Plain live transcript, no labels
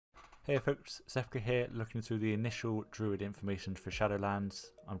Hey folks, Zefka here, looking through the initial Druid information for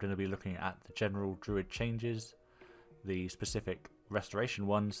Shadowlands. I'm going to be looking at the general Druid changes, the specific restoration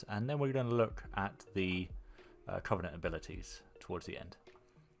ones, and then we're going to look at the Covenant abilities towards the end.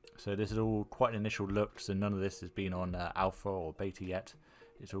 So this is all quite an initial look, so none of this has been on alpha or beta yet.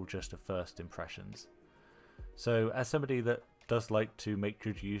 It's all just a first impressions. So as somebody that does like to make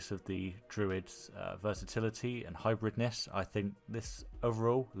good use of the Druid's versatility and hybridness, I think this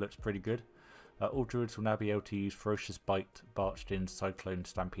overall looks pretty good. All Druids will now be able to use Ferocious Bite, Barched In, Cyclone,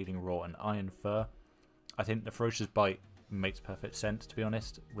 Stampeding Roar and Iron Fur. I think the Ferocious Bite makes perfect sense, to be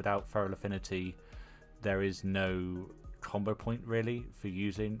honest. Without Feral Affinity, there is no combo point really for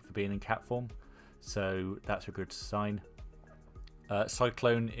being in cat form, so that's a good sign.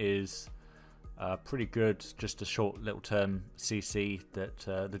 Cyclone is pretty good, just a short little term CC that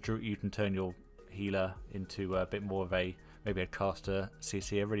the Druid, you can turn your healer into a bit more of maybe a caster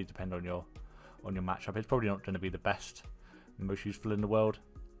CC. It really depends on your matchup. It's probably not going to be the best and most useful in the world.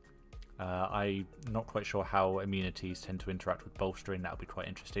 I'm not quite sure how immunities tend to interact with bolstering. That'll be quite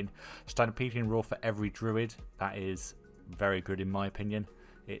interesting. Stampeding Roar for every Druid, that is very good in my opinion.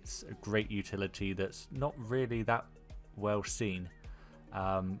 It's a great utility that's not really that well seen.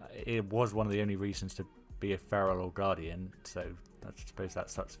 It was one of the only reasons to be a Feral or Guardian, so I suppose that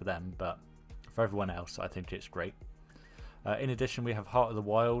sucks for them, but for everyone else I think it's great. In addition, we have Heart of the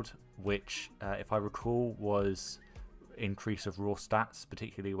Wild, which if I recall was increase of raw stats,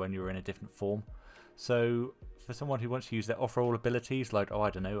 particularly when you're in a different form. So for someone who wants to use their offer all abilities, like I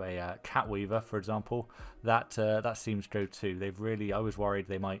don't know, a Catweaver for example, that seems go too. I was worried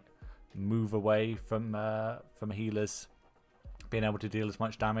they might move away from healers being able to deal as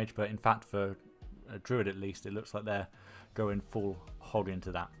much damage, but in fact for a Druid at least it looks like they're going full hog into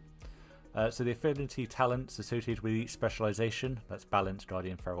that. So the affinity talents associated with each specialization, that's Balance,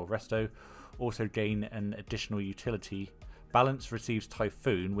 Guardian, Feral, Resto, also gain an additional utility. Balance receives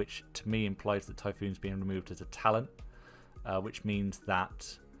Typhoon, which to me implies that Typhoon's being removed as a talent, which means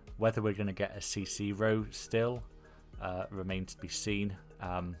that whether we're going to get a CC row still remains to be seen.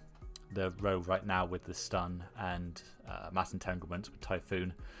 The row right now with the stun and mass entanglements with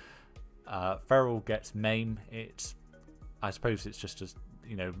Typhoon. Feral gets Maim. I suppose it's just as,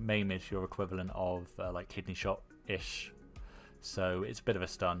 Maim is your equivalent of like Kidney Shot-ish, so it's a bit of a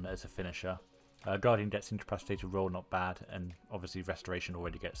stun as a finisher. Guardian gets Incapacitated Roll, not bad, and obviously Restoration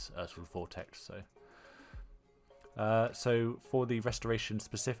already gets sort of Vortex. So for the Restoration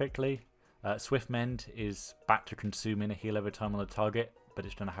specifically, Swift Mend is back to consuming a heal every time on the target, but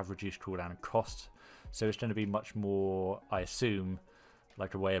it's going to have reduced cooldown and cost, so it's going to be much more, I assume,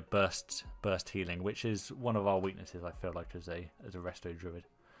 like a way of burst healing, which is one of our weaknesses I feel like as a Resto Druid.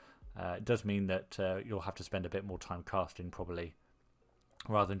 It does mean that you'll have to spend a bit more time casting probably,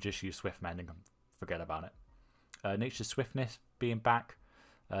 rather than just use Swift Mend and forget about it. Nature's Swiftness being back,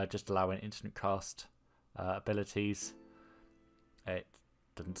 just allowing instant cast abilities. It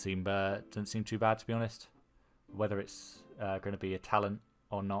doesn't seem too bad, to be honest. Whether it's going to be a talent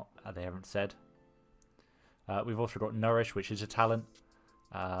or not, they haven't said. We've also got Nourish, which is a talent,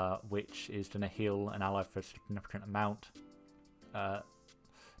 which is going to heal an ally for a significant amount.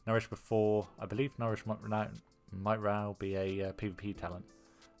 Nourish before, I believe Nourish might now be a PvP talent,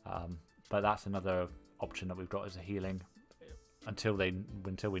 but that's another option that we've got as a healing. Until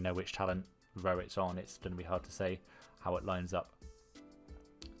we know which talent row it's on, it's going to be hard to say how it lines up.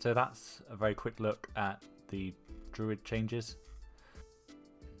 So that's a very quick look at the Druid changes.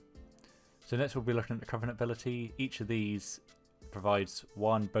 So next we'll be looking at the Covenant ability. Each of these provides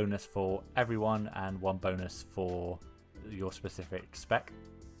one bonus for everyone and one bonus for your specific spec.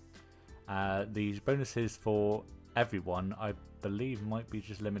 These bonuses for everyone I believe might be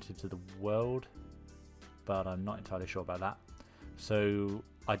just limited to the world, but I'm not entirely sure about that. So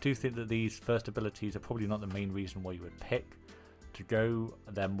I do think that these first abilities are probably not the main reason why you would pick to go.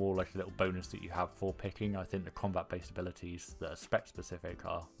 They're more like a little bonus that you have for picking. I think the combat based abilities that are spec specific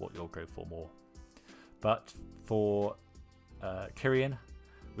are what you'll go for more. But for Kyrian,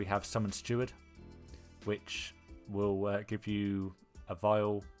 we have Summon Steward, which will give you a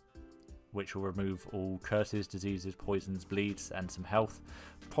vial which will remove all curses, diseases, poisons, bleeds, and some health.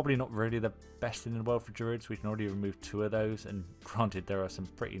 Probably not really the best in the world for Druids. We can already remove 2 of those, and granted there are some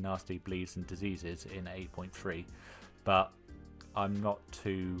pretty nasty bleeds and diseases in 8.3, but I'm not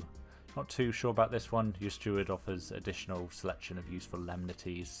too sure about this one. Your Steward offers additional selection of useful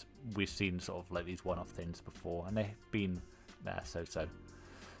lemnities. We've seen sort of like these one-off things before, and they've been there so.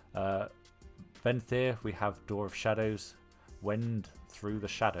 Venthyr, we have Door of Shadows. Wend through the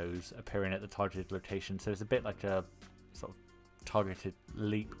shadows appearing at the targeted location, so it's a bit like a sort of targeted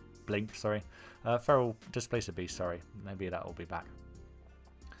leap Blink, sorry. Feral Displacer Beast, sorry. Maybe that will be back.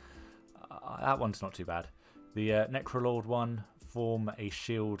 That one's not too bad. The Necrolord one, form a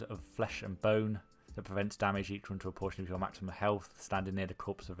shield of flesh and bone that prevents damage equal to a portion of your maximum health, standing near the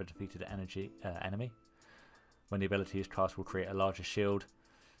corpse of a defeated enemy. When the ability is cast, will create a larger shield.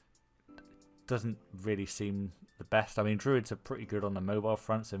 Doesn't really seem the best. I mean, Druids are pretty good on the mobile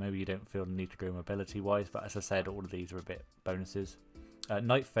front, so maybe you don't feel the need to go mobility-wise, but as I said, all of these are a bit bonuses.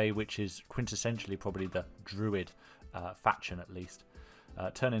 Night Fae, which is quintessentially probably the Druid faction at least.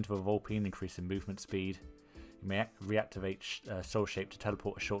 Turn into a Vulpine, increasing movement speed. You may reactivate Soul Shape to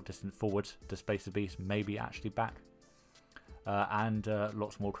teleport a short distance forward. Displace the Beast may be actually back. And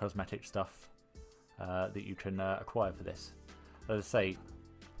lots more cosmetic stuff that you can acquire for this. As I say,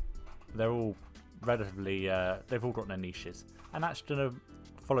 they're all relatively, they've all got their niches. And that's going to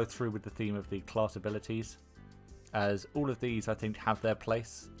follow through with the theme of the class abilities. As all of these, I think, have their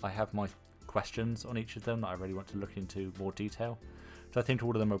place. I have my questions on each of them that I really want to look into more detail. So I think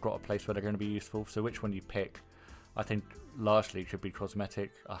all of them have got a place where they're going to be useful. So which one you pick, I think largely should be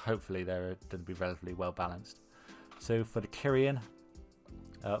cosmetic. Hopefully they're going to be relatively well balanced. So for the Kyrian,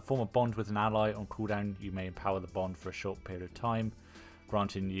 form a bond with an ally. On cooldown, you may empower the bond for a short period of time,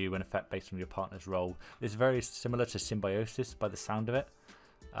 granting you an effect based on your partner's role. This is very similar to Symbiosis by the sound of it,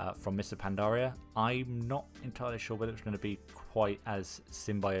 from Mr. Pandaria. I'm not entirely sure whether it's going to be quite as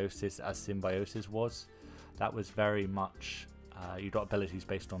Symbiosis as Symbiosis was. That was very much... you got abilities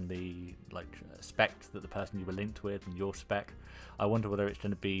based on the spec that the person you were linked with and your spec. I wonder whether it's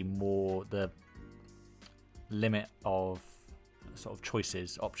going to be more the limit of sort of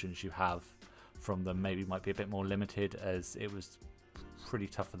choices, options you have from them maybe might be a bit more limited, as it was pretty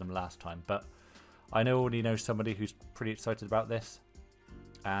tough for them last time. But I already know somebody who's pretty excited about this,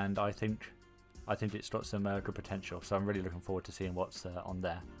 and I think it's got some good potential. So I'm really looking forward to seeing what's on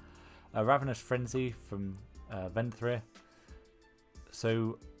there. Ravenous Frenzy from Venthria.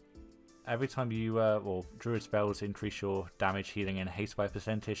 So every time you, Druid spells increase your damage, healing, and haste by a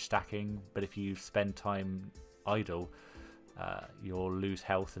percentage, stacking. But if you spend time idle, you'll lose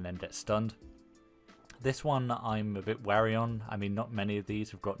health and then get stunned. This one I'm a bit wary on. I mean, not many of these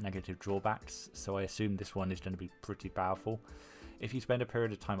have got negative drawbacks, so I assume this one is going to be pretty powerful. If you spend a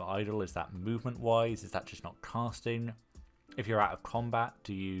period of time idle, is that movement-wise? Is that just not casting? If you're out of combat,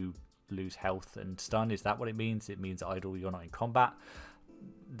 do you lose health and stun? Is that what it means? It means idle, you're not in combat.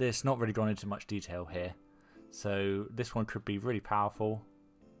 There's not really gone into much detail here. So this one could be really powerful,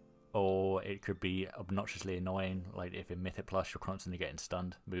 or it could be obnoxiously annoying, like if in Mythic Plus you're constantly getting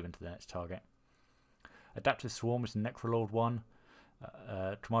stunned, moving to the next target. Adaptive Swarm is the Necrolord one.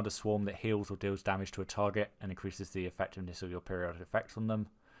 Command a swarm that heals or deals damage to a target and increases the effectiveness of your periodic effects on them.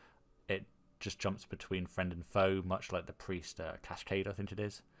 It just jumps between friend and foe, much like the Priest Cascade, I think it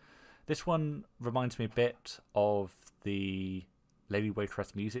is. This one reminds me a bit of the Lady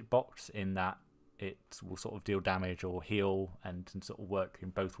Waycrest music box, in that it will sort of deal damage or heal and sort of work in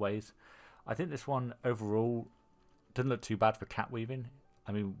both ways. I think this one overall doesn't look too bad for Catweaving.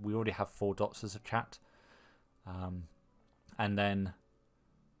 I mean, we already have 4 dots as a cat. And then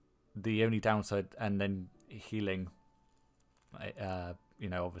the only downside, and then healing,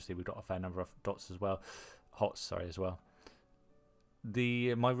 obviously we've got a fair number of dots as well, hots, sorry, as well.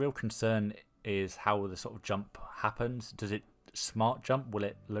 My real concern is how the sort of jump happens. Does it smart jump? Will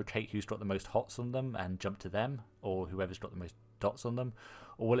it locate who's got the most hots on them and jump to them, or whoever's got the most dots on them?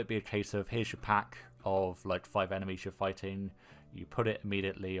 Or will it be a case of, here's your pack of like 5 enemies you're fighting, you put it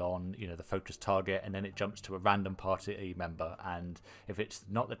immediately on, the focus target, and then it jumps to a random party member, and if it's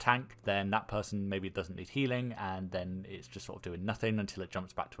not the tank, then that person maybe doesn't need healing, and then it's just sort of doing nothing until it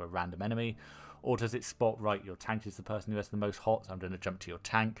jumps back to a random enemy? Or does it spot, right, your tank is the person who has the most hots, I'm going to jump to your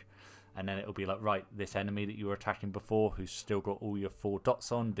tank, and then it'll be like, right, this enemy that you were attacking before, who's still got all your 4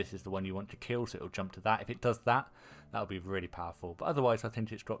 dots on, this is the one you want to kill, so it'll jump to that. If it does that, that'll be really powerful. But otherwise, I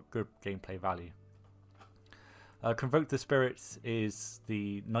think it's got good gameplay value. Convoke the Spirits is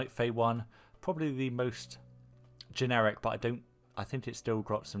the Night Fae one, probably the most generic, but I think it's still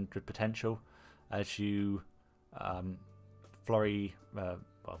got some good potential as you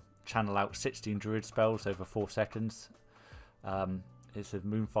channel out 16 Druid spells over 4 seconds. It's a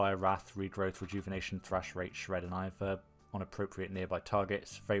Moonfire, Wrath, Regrowth, Rejuvenation, Thrash, Rate, Shred, and Iron Verb on appropriate nearby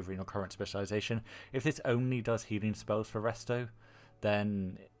targets, favouring your current specialisation. If this only does healing spells for Resto,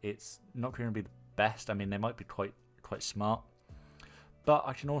 then it's not going to be the best. I mean, they might be quite smart, but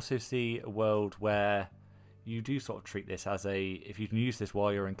I can also see a world where you do sort of treat this as if you can use this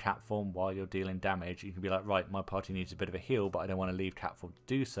while you're in cat form, while you're dealing damage, you can be like, right, my party needs a bit of a heal, but I don't want to leave cat form to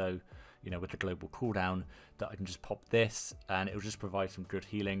do so. you know, with the global cooldown, that I can just pop this and it'll just provide some good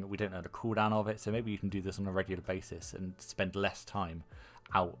healing. We don't know the cooldown of it, so maybe you can do this on a regular basis and spend less time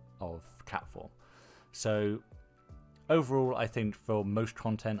out of cat form. So overall, I think for most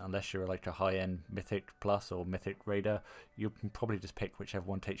content, unless you're like a high-end Mythic Plus or Mythic Raider, you can probably just pick whichever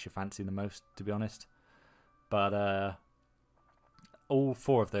one takes your fancy the most, to be honest. But all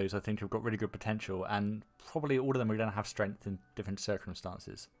 4 of those I think have got really good potential, and probably all of them are going to have strength in different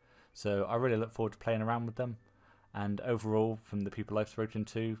circumstances. So I really look forward to playing around with them, and overall, from the people I've spoken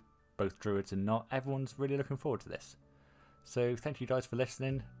to, both Druids and not, everyone's really looking forward to this. So thank you guys for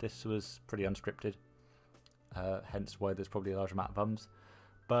listening. This was pretty unscripted, hence why there's probably a large amount of ums.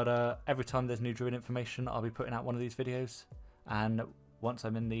 But every time there's new Druid information, I'll be putting out one of these videos, and once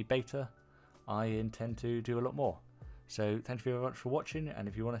I'm in the beta, I intend to do a lot more. So thank you very much for watching, and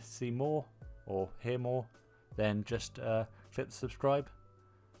if you want to see more or hear more, then just click the subscribe,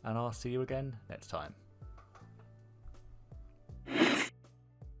 and I'll see you again next time.